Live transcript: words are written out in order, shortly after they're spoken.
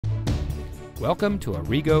Welcome to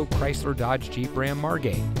Arrigo Chrysler Dodge Jeep Ram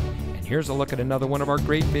Margate. And here's a look at another one of our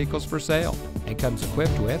great vehicles for sale. It comes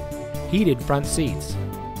equipped with heated front seats,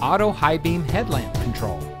 auto high beam headlamp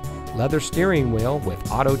control, leather steering wheel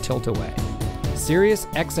with auto tilt-away, Sirius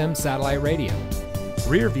XM satellite radio,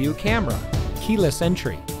 rear view camera, keyless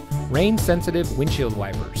entry, rain sensitive windshield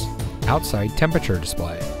wipers, outside temperature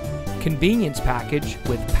display, convenience package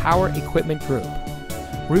with power equipment group,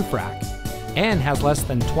 roof rack, and has less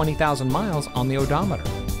than 20,000 miles on the odometer.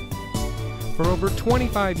 For over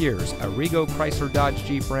 25 years, Arrigo Chrysler Dodge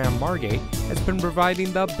Jeep Ram Margate has been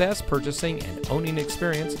providing the best purchasing and owning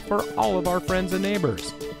experience for all of our friends and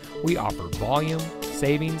neighbors. We offer volume,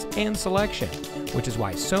 savings, and selection, which is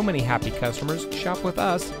why so many happy customers shop with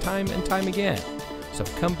us time and time again. So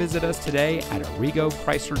come visit us today at Arrigo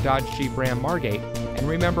Chrysler Dodge Jeep Ram Margate, and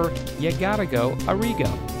remember, you gotta go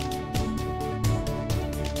Arrigo.